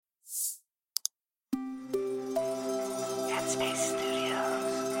Headspace Studios.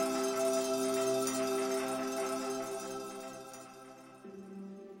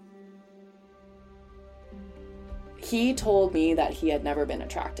 He told me that he had never been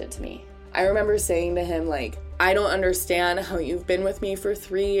attracted to me. I remember saying to him, like, I don't understand how you've been with me for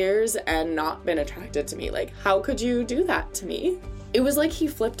 3 years and not been attracted to me. Like, how could you do that to me? It was like he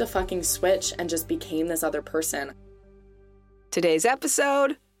flipped a fucking switch and just became this other person. Today's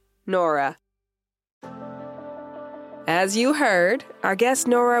episode, Nora. As you heard, our guest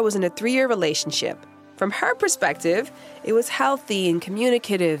Nora was in a 3-year relationship. From her perspective, it was healthy and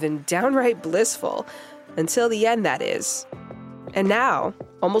communicative and downright blissful. Until the end, that is. And now,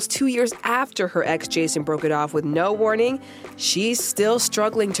 almost 2 years after her ex Jason broke it off with no warning, she's still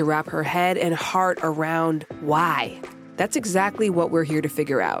struggling to wrap her head and heart around why. That's exactly what we're here to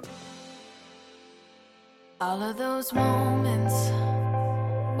figure out. All of those moments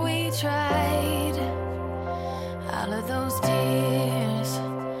we tried, all of those tears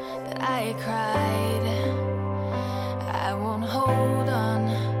that I cried, I won't hold on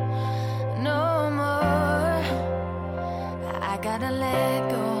no more. I gotta let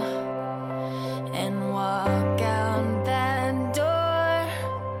go and walk out that door.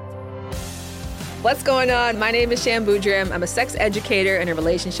 What's going on? My name is Shan Boudrim. I'm a sex educator and a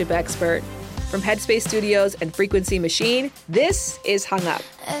relationship expert. From Headspace Studios and Frequency Machine, this is Hung Up.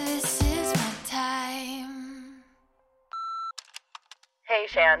 This is my time. Hey,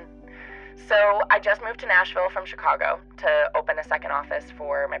 Shan. So I just moved to Nashville from Chicago to open a second office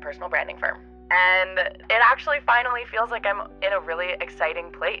for my personal branding firm. And it actually finally feels like I'm in a really exciting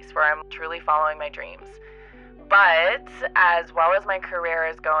place where I'm truly following my dreams. But as well as my career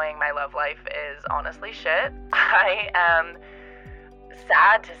is going, my love life is honestly shit. I am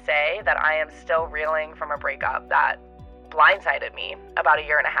sad to say that I am still reeling from a breakup that blindsided me about 1.5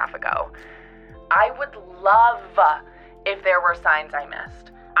 years ago. I would love if there were signs I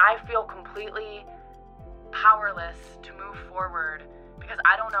missed. I feel completely powerless to move forward because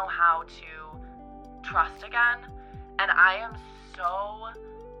I don't know how to trust again. And I'm so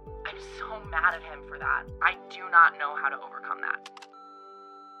mad at him for that. I do not know how to overcome that.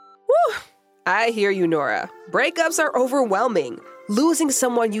 Whew. I hear you, Nora. Breakups are overwhelming. Losing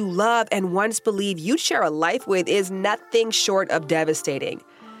someone you love and once believed you'd share a life with is nothing short of devastating.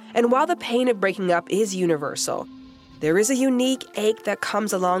 And while the pain of breaking up is universal, there is a unique ache that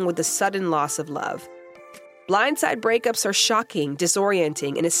comes along with the sudden loss of love. Blindside breakups are shocking,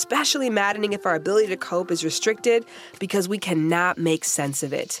 disorienting, and especially maddening if our ability to cope is restricted because we cannot make sense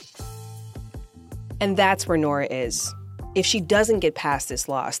of it. And that's where Nora is. If she doesn't get past this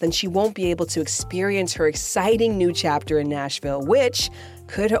loss, then she won't be able to experience her exciting new chapter in Nashville, which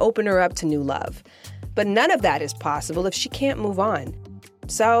could open her up to new love. But none of that is possible if she can't move on.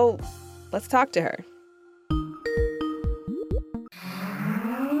 So let's talk to her.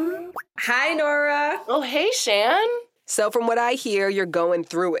 Hi, Nora. Oh, hey, Shan. So from what I hear, you're going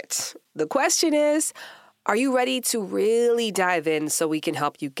through it. The question is, are you ready to really dive in so we can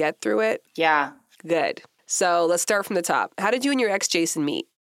help you get through it? Yeah. Good. So let's start from the top. How did you and your ex Jason meet?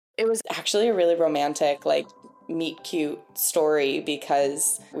 It was actually a really romantic, meet cute story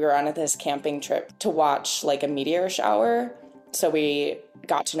because we were on this camping trip to watch a meteor shower. So we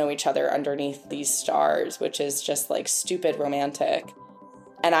got to know each other underneath these stars, which is just stupid romantic.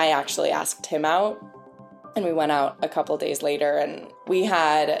 And I actually asked him out, and we went out a couple days later, and we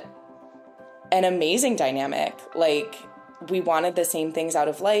had an amazing dynamic. We wanted the same things out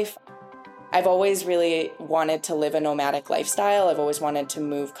of life. I've always really wanted to live a nomadic lifestyle. I've always wanted to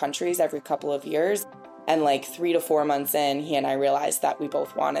move countries every couple of years. And 3 to 4 months in, he and I realized that we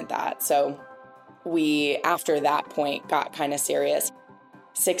both wanted that. So we, after that point, got kind of serious.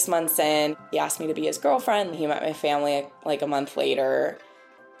 6 months in, he asked me to be his girlfriend. He met my family a month later.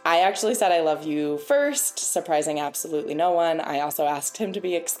 I actually said I love you first, surprising absolutely no one. I also asked him to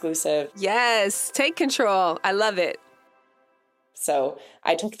be exclusive. Yes, take control. I love it. So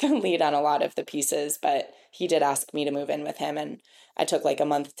I took the lead on a lot of the pieces, but he did ask me to move in with him, and I took a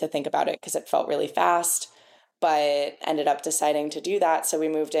month to think about it because it felt really fast, but ended up deciding to do that. So we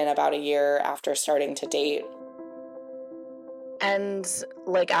moved in about 1 year after starting to date. And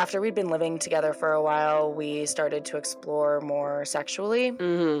after we'd been living together for a while, we started to explore more sexually.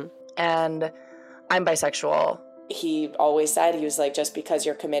 Mm-hmm. And I'm bisexual. He always said, he was just because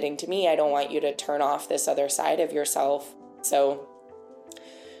you're committing to me, I don't want you to turn off this other side of yourself. So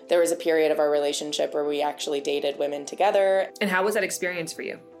there was a period of our relationship where we actually dated women together. And how was that experience for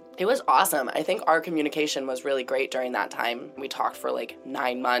you? It was awesome. I think our communication was really great during that time. We talked for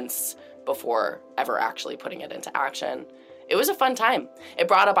 9 months before ever actually putting it into action. it was a fun time. It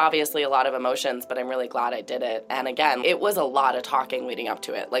brought up obviously a lot of emotions, but I'm really glad I did it. And again, it was a lot of talking leading up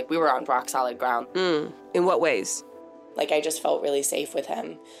to it. Like, we were on rock solid ground. In what ways? Like, I just felt really safe with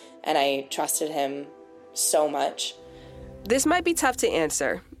him, and I trusted him so much. This might be tough to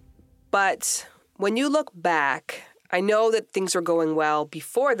answer, but when you look back, I know that things were going well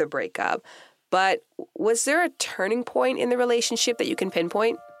before the breakup, but was there a turning point in the relationship that you can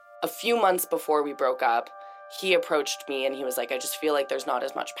pinpoint? A few months before we broke up, he approached me and he was like, I just feel like there's not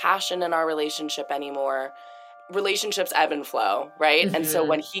as much passion in our relationship anymore. Relationships ebb and flow, right? Mm-hmm. And so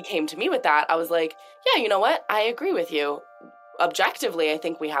when he came to me with that, I was like, yeah, you know what? I agree with you. Objectively, I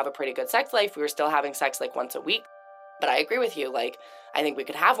think we have a pretty good sex life. We were still having sex like once a week. But I agree with you. Like, I think we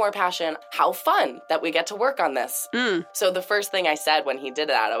could have more passion. How fun that we get to work on this. So the first thing I said when he did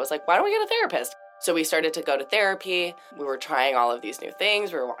that, I was like, why don't we get a therapist? So we started to go to therapy. We were trying all of these new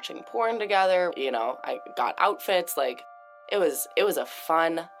things. We were watching porn together. You know, I got outfits. Like, it was a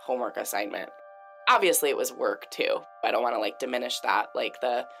fun homework assignment. Obviously, it was work, too. I don't want to, like, diminish that. Like,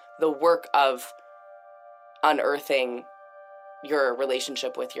 the work of unearthing your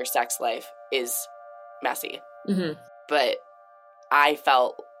relationship with your sex life is messy. Mm-hmm. But I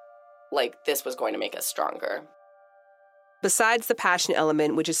felt like this was going to make us stronger. Besides the passion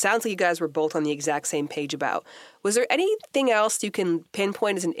element, which it sounds like you guys were both on the exact same page about, was there anything else you can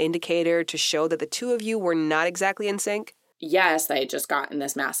pinpoint as an indicator to show that the two of you were not exactly in sync? Yes, I had just gotten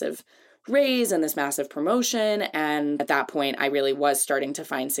this massive raise and this massive promotion. And at that point, I really was starting to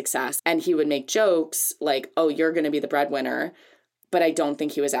find success. And he would make jokes like, oh, you're going to be the breadwinner. But I don't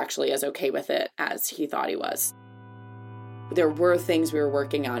think he was actually as okay with it as he thought he was. There were things we were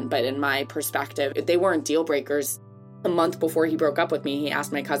working on, but in my perspective, they weren't deal breakers. A month before he broke up with me, he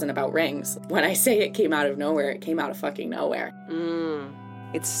asked my cousin about rings. When I say it came out of nowhere, it came out of fucking nowhere.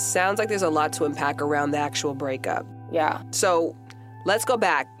 It sounds like there's a lot to unpack around the actual breakup. Yeah. So let's go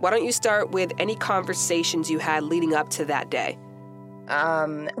back. Why don't you start with any conversations you had leading up to that day?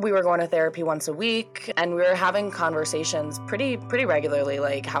 We were going to therapy once a week, and we were having conversations pretty regularly,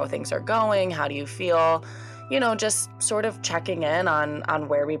 like how things are going, how do you feel, you know, just sort of checking in on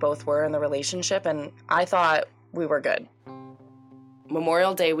where we both were in the relationship, and I thought we were good.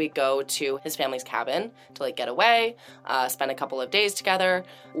 Memorial Day, we go to his family's cabin to, like, get away, spend a couple of days together.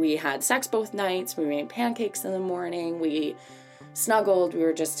 We had sex both nights. We made pancakes in the morning. We snuggled. We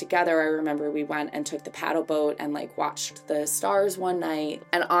were just together. I remember we went and took the paddle boat and, like, watched the stars one night.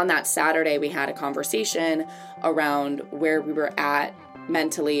 And on that Saturday, we had a conversation around where we were at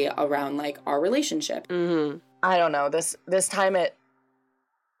mentally around, like, our relationship. Mm-hmm. I don't know. This time it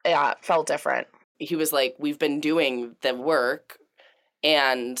felt different. He was like, we've been doing the work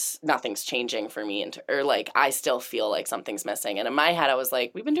and nothing's changing for me. Or like, I still feel like something's missing. And in my head, I was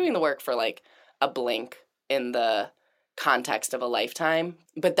like, we've been doing the work for like a blink in the context of a lifetime.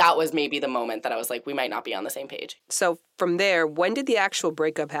 But that was maybe the moment that I was like, we might not be on the same page. So from there, when did the actual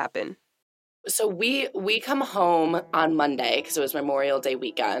breakup happen? So we come home on Monday because it was Memorial Day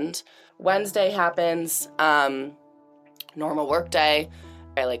weekend. Wednesday happens, normal work day.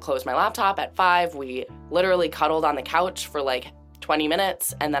 I like closed my laptop at 5. We literally cuddled on the couch for like 20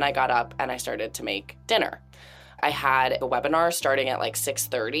 minutes. And then I got up and I started to make dinner. I had a webinar starting at like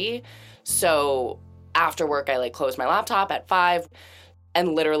 6:30. So after work, I like closed my laptop at 5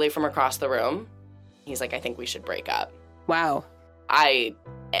 and literally from across the room, he's like, I think we should break up. Wow.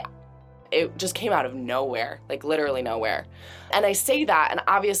 It just came out of nowhere, like literally nowhere. And I say that, and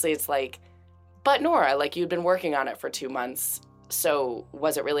obviously it's like, but Nora, like you'd been working on it for 2 months. So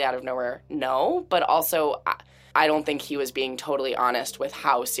was it really out of nowhere? No, but also I don't think he was being totally honest with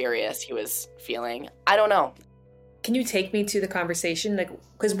how serious he was feeling. I don't know. Can you take me to the conversation? Like,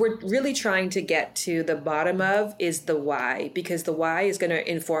 because we're really trying to get to the bottom of is the why, because the why is going to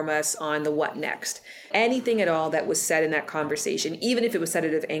inform us on the what next. Anything at all that was said in that conversation, even if it was said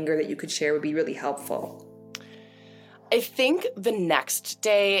out of anger that you could share, would be really helpful. I think the next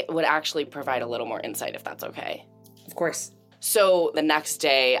day would actually provide a little more insight, if that's okay. Of course. So the next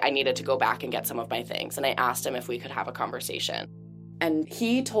day, I needed to go back and get some of my things, and I asked him if we could have a conversation. And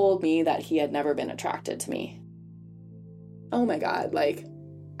he told me that he had never been attracted to me. Oh my God, like,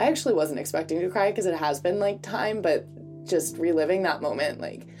 I actually wasn't expecting to cry because it has been, like, time, but just reliving that moment,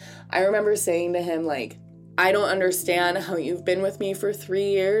 like, I remember saying to him, like, I don't understand how you've been with me for 3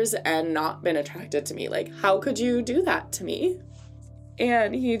 years and not been attracted to me. Like, how could you do that to me?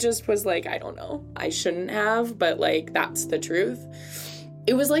 And he just was like, I don't know. I shouldn't have, but, like, that's the truth.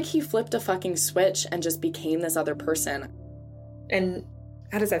 It was like he flipped a fucking switch and just became this other person. And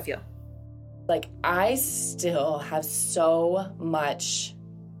how does that feel? Like, I still have so much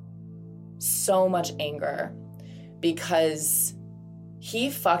anger because he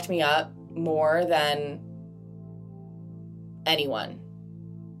fucked me up more than anyone.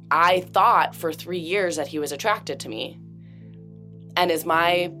 I thought for 3 years that he was attracted to me. And is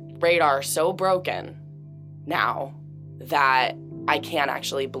my radar so broken now that I can't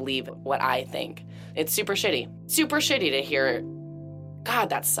actually believe what I think? It's super shitty. Super shitty to hear. God,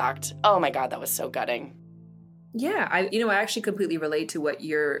 that sucked. Oh my God, that was so gutting. Yeah, I actually completely relate to what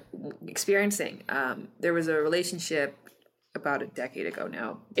you're experiencing. There was a relationship about a decade ago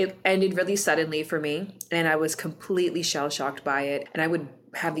now. It ended really suddenly for me, and I was completely shell-shocked by it, and I would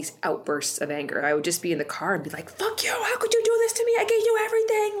have these outbursts of anger. I would just be in the car and be like, fuck you, how could you do this to me? I gave you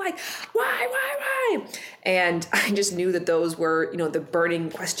everything. Like, why? And I just knew that those were, the burning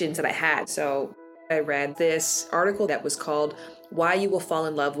questions that I had. So I read this article that was called Why You Will Fall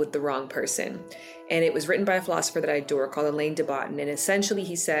in Love with the Wrong Person. And it was written by a philosopher that I adore called Alain de Botton. And essentially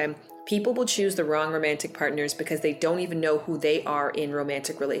he said, people will choose the wrong romantic partners because they don't even know who they are in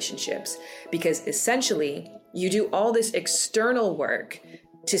romantic relationships. Because essentially, you do all this external work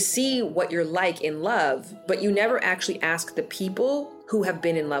to see what you're like in love, but you never actually ask the people who have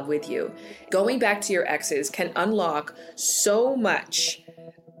been in love with you. Going back to your exes can unlock so much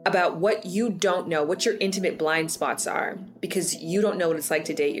about what you don't know, what your intimate blind spots are, because you don't know what it's like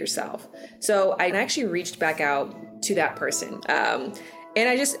to date yourself. So I actually reached back out to that person. And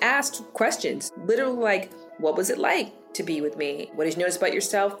I just asked questions, literally like, what was it like to be with me? What did you notice about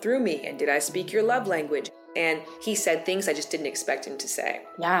yourself through me? And did I speak your love language? And he said things I just didn't expect him to say.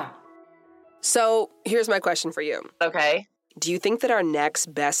 Yeah. So here's my question for you. Okay. Do you think that our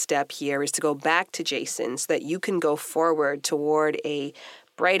next best step here is to go back to Jason so that you can go forward toward a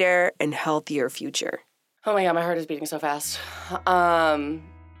brighter and healthier future? Oh my God, my heart is beating so fast.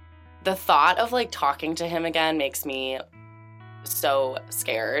 The thought of talking to him again makes me so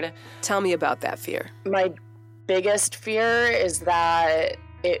scared. Tell me about that fear. My biggest fear is that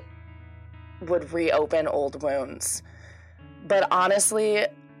it would reopen old wounds. But honestly,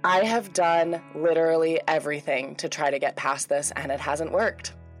 I have done literally everything to try to get past this, and it hasn't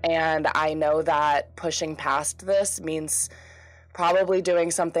worked. And I know that pushing past this means probably doing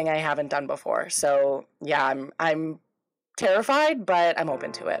something I haven't done before. So yeah, I'm terrified, but I'm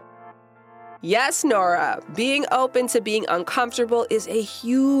open to it. Yes, Nora, being open to being uncomfortable is a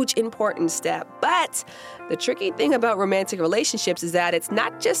huge, important step. But the tricky thing about romantic relationships is that it's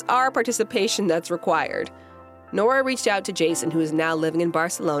not just our participation that's required. Nora reached out to Jason, who is now living in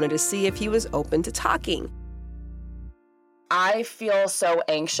Barcelona, to see if he was open to talking. I feel so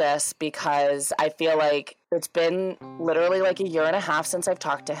anxious because I feel like it's been literally a year and a half since I've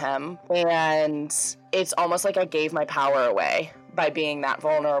talked to him. And it's almost like I gave my power away by being that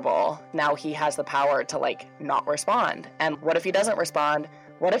vulnerable. Now he has the power to not respond. And what if he doesn't respond?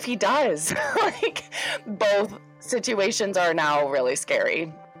 What if he does? Both situations are now really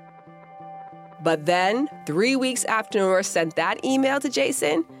scary. But then, 3 weeks after Nora sent that email to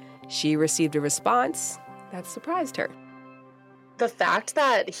Jason, she received a response that surprised her. The fact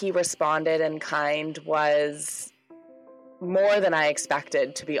that he responded in kind was more than I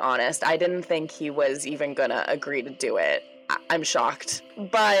expected, to be honest. I didn't think he was even gonna agree to do it. I'm shocked.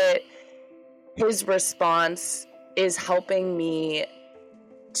 But his response is helping me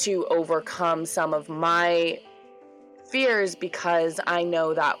to overcome some of my fears because I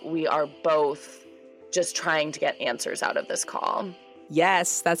know that we are both just trying to get answers out of this call.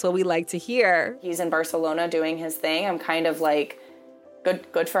 Yes, that's what we like to hear. He's in Barcelona doing his thing. I'm kind of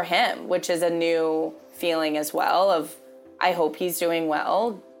good for him, which is a new feeling as well of I hope he's doing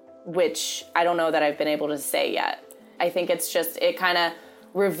well, which I don't know that I've been able to say yet. I think it's just, it kind of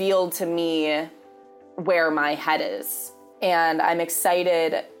revealed to me where my head is. And I'm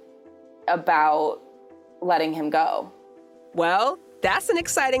excited about letting him go. Well, that's an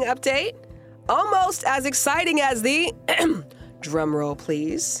exciting update. Almost as exciting as the, drum roll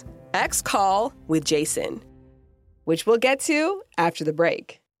please, X call with Jason, which we'll get to after the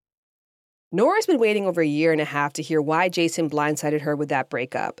break. Nora's been waiting over 1.5 years to hear why Jason blindsided her with that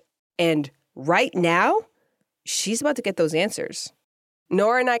breakup. And right now, she's about to get those answers.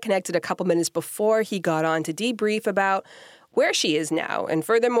 Nora and I connected a couple minutes before he got on to debrief about where she is now, and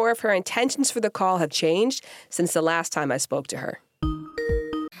furthermore, if her intentions for the call have changed since the last time I spoke to her.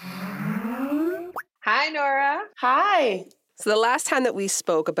 Hi, Nora. Hi. So the last time that we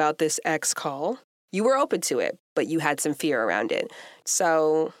spoke about this X call, you were open to it, but you had some fear around it.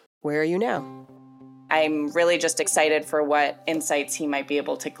 So where are you now? I'm really just excited for what insights he might be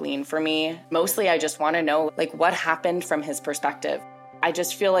able to glean for me. Mostly, I just want to know, what happened from his perspective. I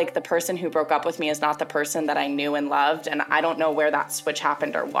just feel like the person who broke up with me is not the person that I knew and loved, and I don't know where that switch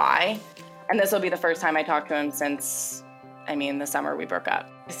happened or why. And this will be the first time I talk to him since, the summer we broke up.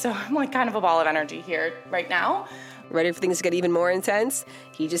 So I'm like kind of a ball of energy here right now. Ready for things to get even more intense?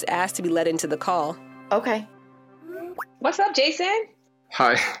 He just asked to be let into the call. Okay. What's up, Jason?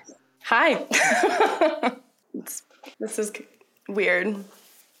 Hi. Hi. This is weird.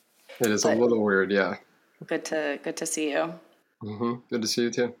 It is a little weird, yeah. Good to see you. Mm-hmm. Good to see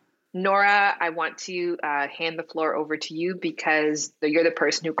you too. Nora, I want to hand the floor over to you because you're the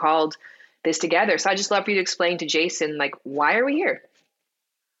person who called this together. So I just love for you to explain to Jason, why are we here?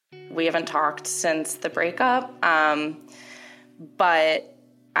 We haven't talked since the breakup, but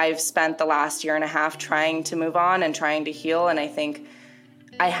I've spent the last year and a half trying to move on and trying to heal, and I think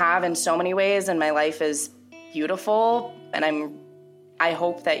I have in so many ways, and my life is beautiful, and I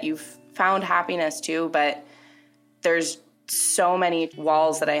hope that you've found happiness too, but there's so many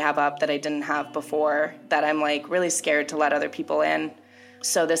walls that I have up that I didn't have before that I'm really scared to let other people in.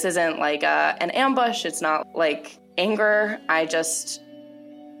 So this isn't an ambush. It's not like anger. I just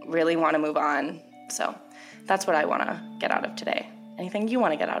really want to move on. So that's what I want to get out of today. Anything you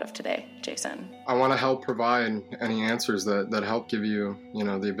want to get out of today, Jason? I want to help provide any answers that help give you,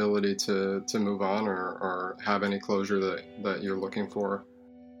 the ability to move on or have any closure that you're looking for.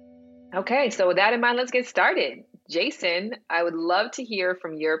 Okay, so with that in mind, let's get started. Jason, I would love to hear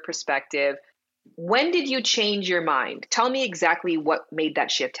from your perspective. When did you change your mind? Tell me exactly what made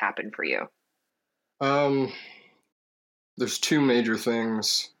that shift happen for you. There's two major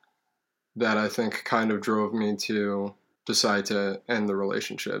things that I think kind of drove me to decide to end the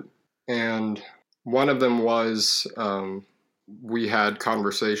relationship. And one of them was we had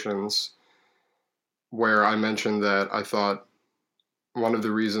conversations where I mentioned that I thought one of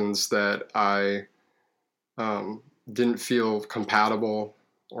the reasons that I didn't feel compatible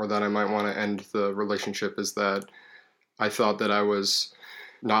or that I might want to end the relationship is that I thought that I was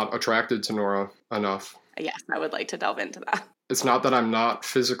not attracted to Nora enough. Yes, I would like to delve into that. It's not that I'm not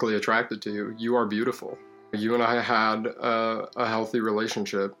physically attracted to you. You are beautiful. You and I had a healthy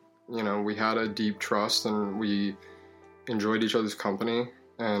relationship. We had a deep trust and we enjoyed each other's company.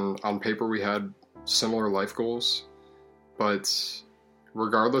 And on paper, we had similar life goals. But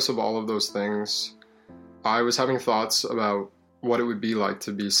regardless of all of those things, I was having thoughts about what it would be like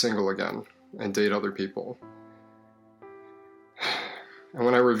to be single again and date other people. And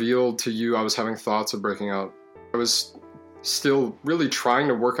when I revealed to you I was having thoughts of breaking up, I was still really trying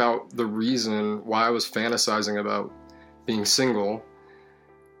to work out the reason why I was fantasizing about being single.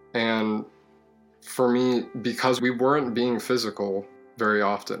 And for me, because we weren't being physical very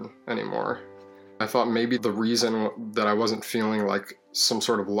often anymore, I thought maybe the reason that I wasn't feeling like some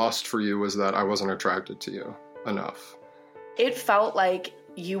sort of lust for you was that I wasn't attracted to you enough. It felt like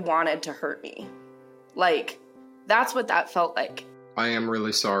you wanted to hurt me. That's what that felt like. I am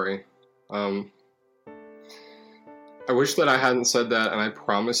really sorry. I wish that I hadn't said that, and I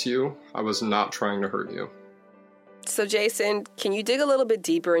promise you, I was not trying to hurt you. So, Jason, can you dig a little bit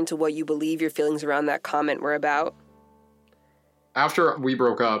deeper into what you believe your feelings around that comment were about? After we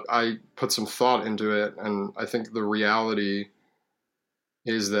broke up, I put some thought into it, and I think the reality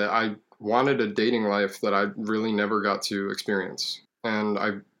is that I wanted a dating life that I really never got to experience. And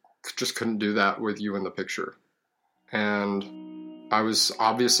I just couldn't do that with you in the picture. And I was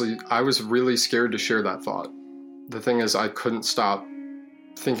really scared to share that thought. The thing is, I couldn't stop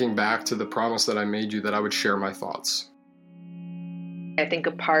thinking back to the promise that I made you that I would share my thoughts. I think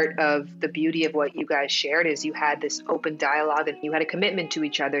a part of the beauty of what you guys shared is you had this open dialogue and you had a commitment to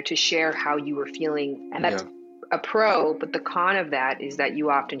each other to share how you were feeling. And that's a pro, but the con of that is that you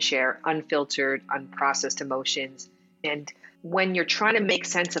often share unfiltered, unprocessed emotions. And when you're trying to make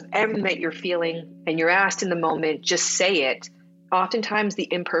sense of everything that you're feeling and you're asked in the moment, just say it, oftentimes the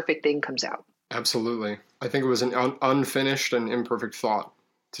imperfect thing comes out. Absolutely. I think it was an unfinished and imperfect thought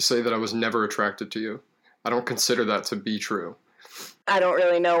to say that I was never attracted to you. I don't consider that to be true. I don't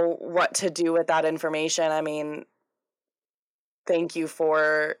really know what to do with that information. Thank you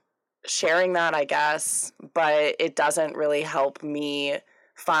for sharing that, I guess, but it doesn't really help me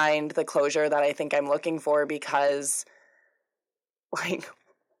find the closure that I think I'm looking for because,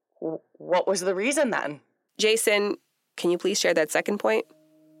 what was the reason then? Jason, can you please share that second point?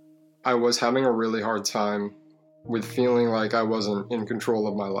 I was having a really hard time with feeling like I wasn't in control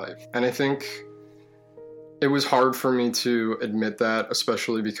of my life. And I think it was hard for me to admit that,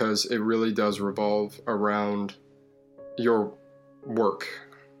 especially because it really does revolve around your work.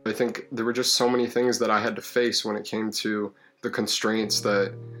 I think there were just so many things that I had to face when it came to the constraints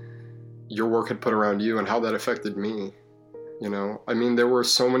that your work had put around you and how that affected me. There were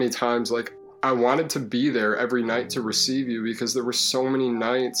so many times, I wanted to be there every night to receive you, because there were so many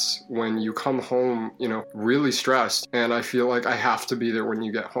nights when you come home, really stressed, and I feel like I have to be there when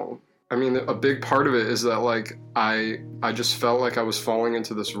you get home. I mean, a big part of it is that, like, I just felt like I was falling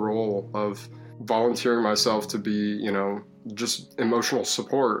into this role of volunteering myself to be, just emotional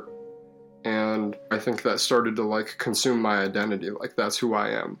support. And I think that started to, like, consume my identity. Like, that's who I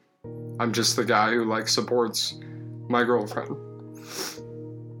am. I'm just the guy who, like, supports my girlfriend.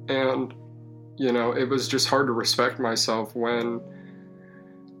 And, it was just hard to respect myself when,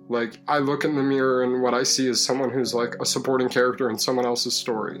 like, I look in the mirror and what I see is someone who's, like, a supporting character in someone else's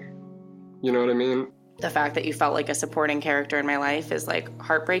story. You know what I mean? The fact that you felt like a supporting character in my life is, like,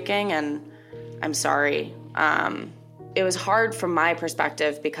 heartbreaking, and I'm sorry. It was hard from my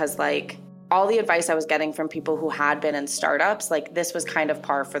perspective because, like, all the advice I was getting from people who had been in startups, like, this was kind of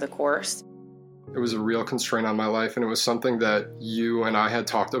par for the course. It was a real constraint on my life, and it was something that you and I had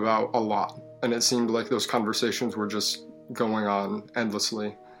talked about a lot. And it seemed like those conversations were just going on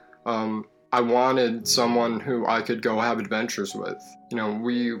endlessly. I wanted someone who I could go have adventures with.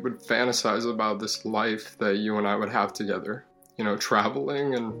 We would fantasize about this life that you and I would have together,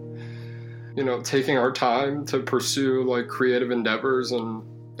 traveling and, taking our time to pursue, like, creative endeavors and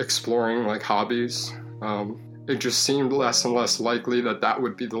exploring, like, hobbies. It just seemed less and less likely that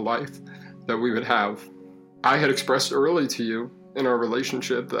would be the life that we would have. I had expressed early to you in our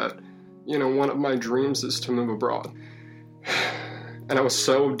relationship that, one of my dreams is to move abroad. And I was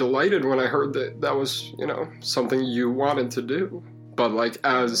so delighted when I heard that was, something you wanted to do. But, like,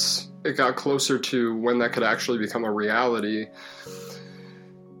 as it got closer to when that could actually become a reality,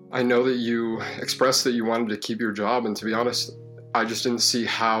 I know that you expressed that you wanted to keep your job. And to be honest, I just didn't see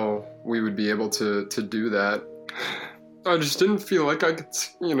how we would be able to do that. I just didn't feel like I could,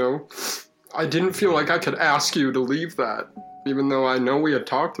 I didn't feel like I could ask you to leave that, even though I know we had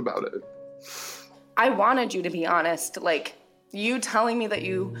talked about it. I wanted you to be honest. Like, you telling me that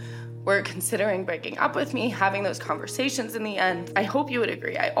you were considering breaking up with me, having those conversations in the end, I hope you would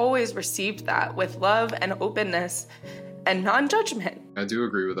agree. I always received that with love and openness and non-judgment. I do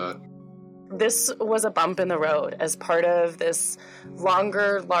agree with that. This was a bump in the road as part of this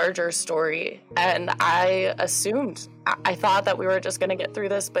longer, larger story. And I thought that we were just going to get through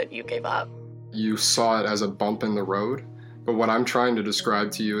this, but you gave up. You saw it as a bump in the road. But what I'm trying to describe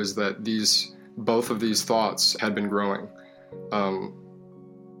to you is that both of these thoughts had been growing.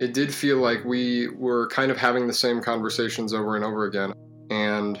 It did feel like we were kind of having the same conversations over and over again.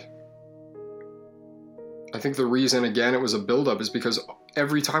 And I think the reason, again, it was a buildup is because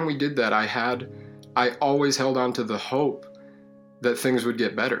every time we did that, I always held on to the hope that things would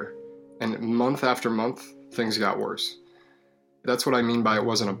get better. And month after month, things got worse. That's what I mean by it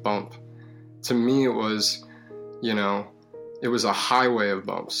wasn't a bump. To me, it was, it was a highway of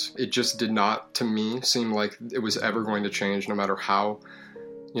bumps. It just did not, to me, seem like it was ever going to change, no matter how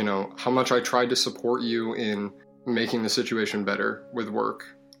much I tried to support you in making the situation better with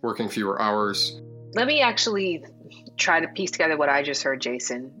working fewer hours. Let me actually try to piece together what I just heard,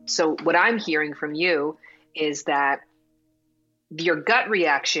 Jason. So what I'm hearing from you is that your gut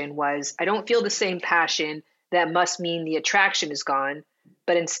reaction was, I don't feel the same passion. That must mean the attraction is gone.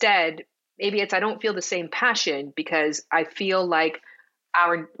 But instead, maybe it's, I don't feel the same passion because I feel like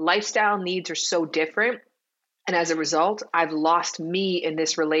our lifestyle needs are so different. And as a result, I've lost me in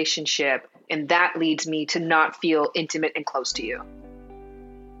this relationship. And that leads me to not feel intimate and close to you.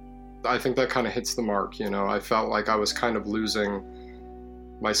 I think that kind of hits the mark. I felt like I was kind of losing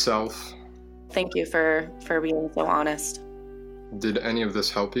myself. Thank you for being so honest. Did any of this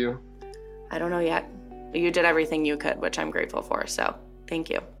help you? I don't know yet. You did everything you could, which I'm grateful for. So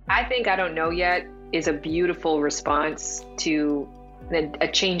thank you. I think I don't know yet is a beautiful response to a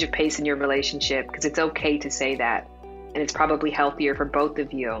change of pace in your relationship, because it's okay to say that. And it's probably healthier for both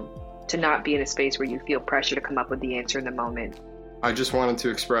of you to not be in a space where you feel pressure to come up with the answer in the moment. I just wanted to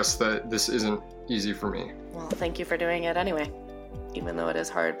express that this isn't easy for me. Well, thank you for doing it anyway, even though it is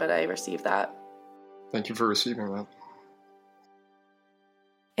hard, but I received that. Thank you for receiving that.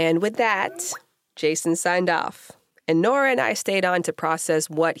 And with that, Jason signed off, and Nora and I stayed on to process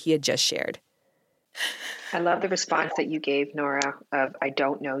what he had just shared. I love the response that you gave, Nora, of I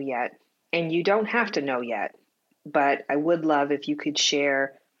don't know yet. And you don't have to know yet, but I would love if you could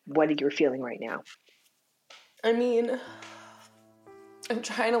share what you're feeling right now. I mean, I'm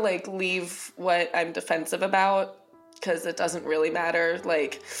trying to, like, leave what I'm defensive about because it doesn't really matter.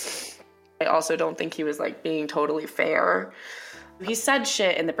 Like, I also don't think he was, like, being totally fair. He said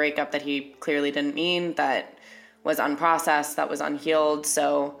shit in the breakup that he clearly didn't mean, that was unprocessed, that was unhealed,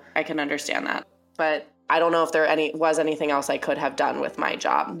 so I can understand that. But I don't know if there was anything else I could have done with my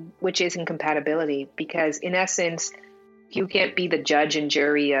job. Which is incompatibility, because in essence, you can't be the judge and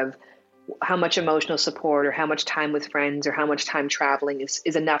jury of how much emotional support or how much time with friends or how much time traveling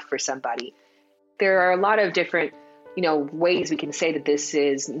is enough for somebody. There are a lot of different, ways we can say that this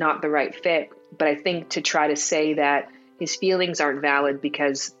is not the right fit. But I think to try to say that his feelings aren't valid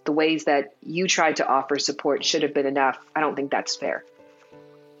because the ways that you tried to offer support should have been enough, I don't think that's fair.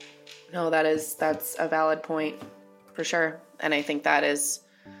 No, that's a valid point for sure. And I think that is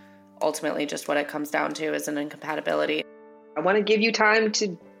ultimately just what it comes down to, is an incompatibility. I want to give you time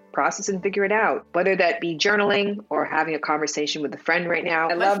to process and figure it out, whether that be journaling or having a conversation with a friend right now.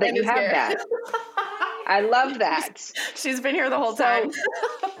 I love that you have that. I love that. She's been here the whole time.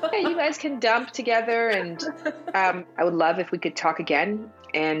 Yeah, you guys can dump together, and I would love if we could talk again,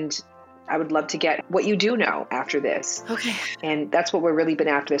 and I would love to get what you do know after this. Okay. And that's what we've really been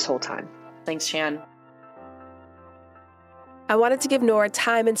after this whole time. Thanks, Shan. I wanted to give Nora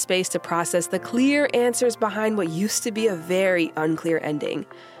time and space to process the clear answers behind what used to be a very unclear ending.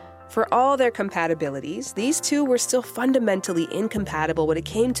 For all their compatibilities, these two were still fundamentally incompatible when it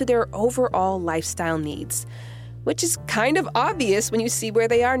came to their overall lifestyle needs, which is kind of obvious when you see where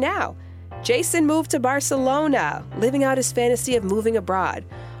they are now. Jason moved to Barcelona, living out his fantasy of moving abroad.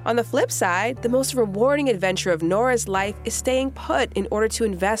 On the flip side, the most rewarding adventure of Nora's life is staying put in order to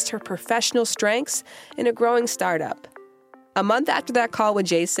invest her professional strengths in a growing startup. A month after that call with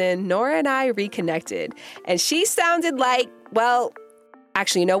Jason, Nora and I reconnected, and she sounded like, well,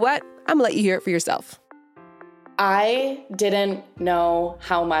 actually, you know what? I'm gonna let you hear it for yourself. I didn't know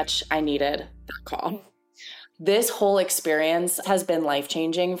how much I needed that call. This whole experience has been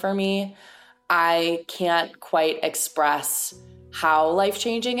life-changing for me. I can't quite express how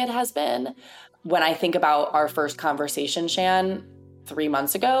life-changing it has been. When I think about our first conversation, Shan, 3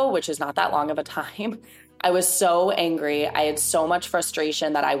 months ago, which is not that long of a time, I was so angry. I had so much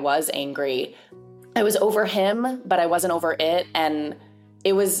frustration that I was angry. I was over him, but I wasn't over it. And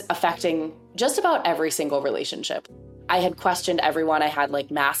it was affecting just about every single relationship. I had questioned everyone. I had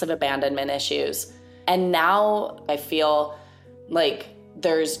massive abandonment issues. And now I feel like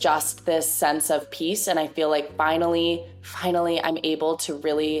there's just this sense of peace. And I feel like finally, I'm able to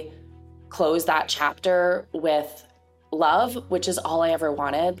really close that chapter with love, which is all I ever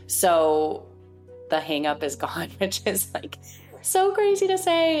wanted. So the hang up is gone, which is so crazy to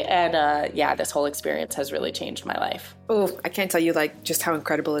say. And this whole experience has really changed my life. Oh, I can't tell you just how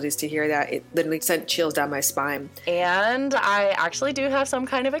incredible it is to hear that. It literally sent chills down my spine. And I actually do have some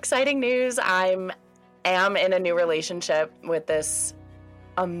kind of exciting news. I am in a new relationship with this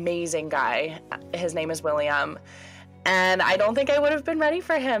amazing guy. His name is William. And I don't think I would have been ready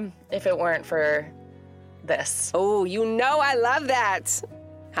for him if it weren't for this. Oh, I love that.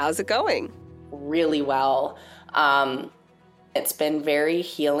 How's it going? Really well. It's been very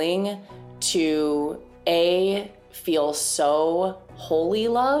healing to feel so wholly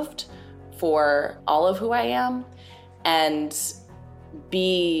loved for all of who I am, and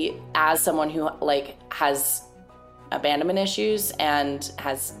B, as someone who has abandonment issues and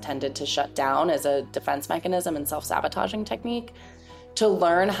has tended to shut down as a defense mechanism and self-sabotaging technique, to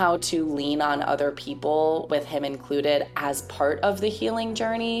learn how to lean on other people, with him included, as part of the healing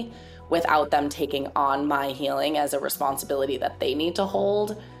journey without them taking on my healing as a responsibility that they need to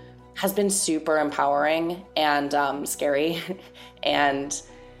hold, has been super empowering and scary. And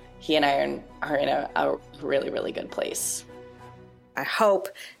he and I are in a really, really good place. I hope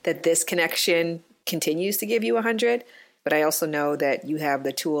that this connection continues to give you 100, but I also know that you have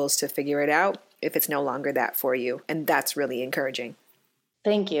the tools to figure it out if it's no longer that for you. And that's really encouraging.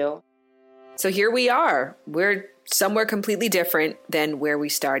 Thank you. So here we are. We're somewhere completely different than where we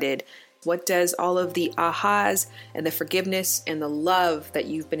started. What does all of the ahas and the forgiveness and the love that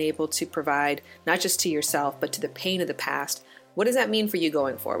you've been able to provide, not just to yourself, but to the pain of the past, what does that mean for you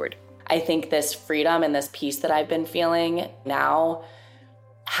going forward? I think this freedom and this peace that I've been feeling now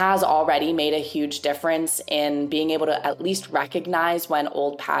has already made a huge difference in being able to at least recognize when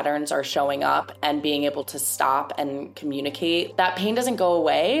old patterns are showing up and being able to stop and communicate. That pain doesn't go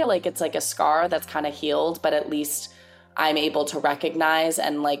away. It's like a scar that's kind of healed, but at least I'm able to recognize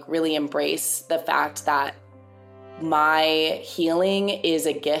and really embrace the fact that my healing is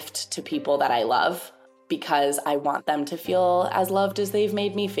a gift to people that I love, because I want them to feel as loved as they've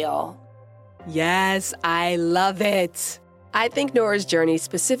made me feel. Yes, I love it. I think Nora's journey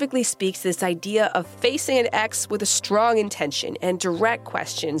specifically speaks to this idea of facing an ex with a strong intention and direct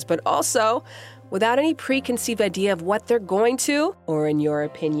questions, but also without any preconceived idea of what they're going to, or in your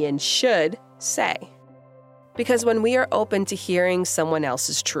opinion, should say. Because when we are open to hearing someone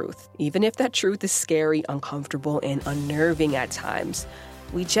else's truth, even if that truth is scary, uncomfortable, and unnerving at times,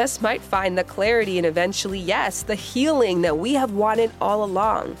 we just might find the clarity and eventually, yes, the healing that we have wanted all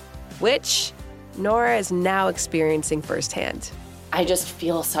along, which Nora is now experiencing firsthand. I just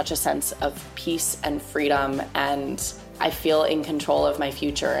feel such a sense of peace and freedom, and I feel in control of my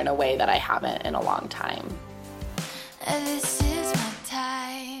future in a way that I haven't in a long time. This is my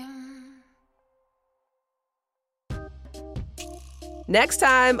time. Next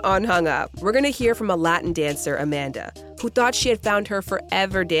time on Hung Up, we're going to hear from a Latin dancer, Amanda, who thought she had found her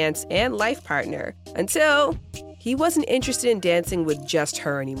forever dance and life partner until he wasn't interested in dancing with just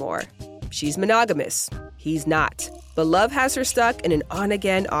her anymore. She's monogamous. He's not. But love has her stuck in an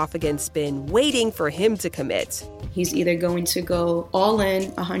on-again, off-again spin, waiting for him to commit. He's either going to go all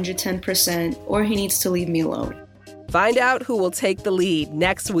in, 110%, or he needs to leave me alone. Find out who will take the lead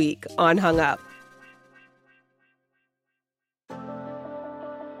next week on Hung Up.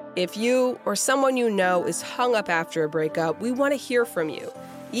 If you or someone you know is hung up after a breakup, we want to hear from you.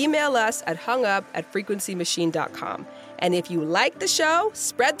 Email us at hungup@frequencymachine.com. And if you like the show,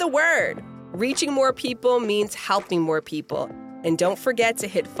 spread the word. Reaching more people means helping more people. And don't forget to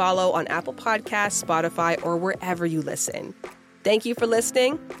hit follow on Apple Podcasts, Spotify, or wherever you listen. Thank you for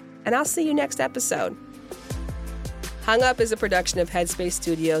listening, and I'll see you next episode. Hung Up is a production of Headspace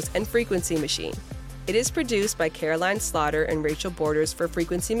Studios and Frequency Machine. It is produced by Caroline Slaughter and Rachel Borders for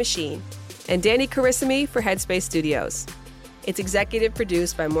Frequency Machine, and Danny Carissimi for Headspace Studios. It's executive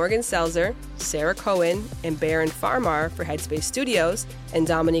produced by Morgan Selzer, Sarah Cohen, and Baron Farmar for Headspace Studios, and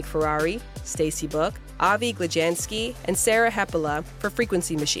Dominique Ferrari, Stacy Book, Avi Glajansky, and Sarah Hepola for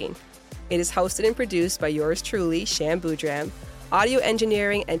Frequency Machine. It is hosted and produced by yours truly, Sham Boudram, audio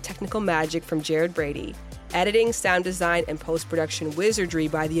engineering and technical magic from Jared Brady, editing, sound design, and post-production wizardry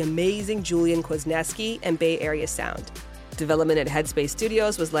by the amazing Julian Kwasniewski and Bay Area Sound. Development at Headspace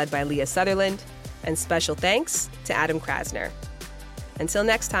Studios was led by Leah Sutherland, and special thanks to Adam Krasner. Until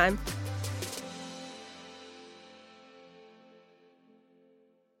next time.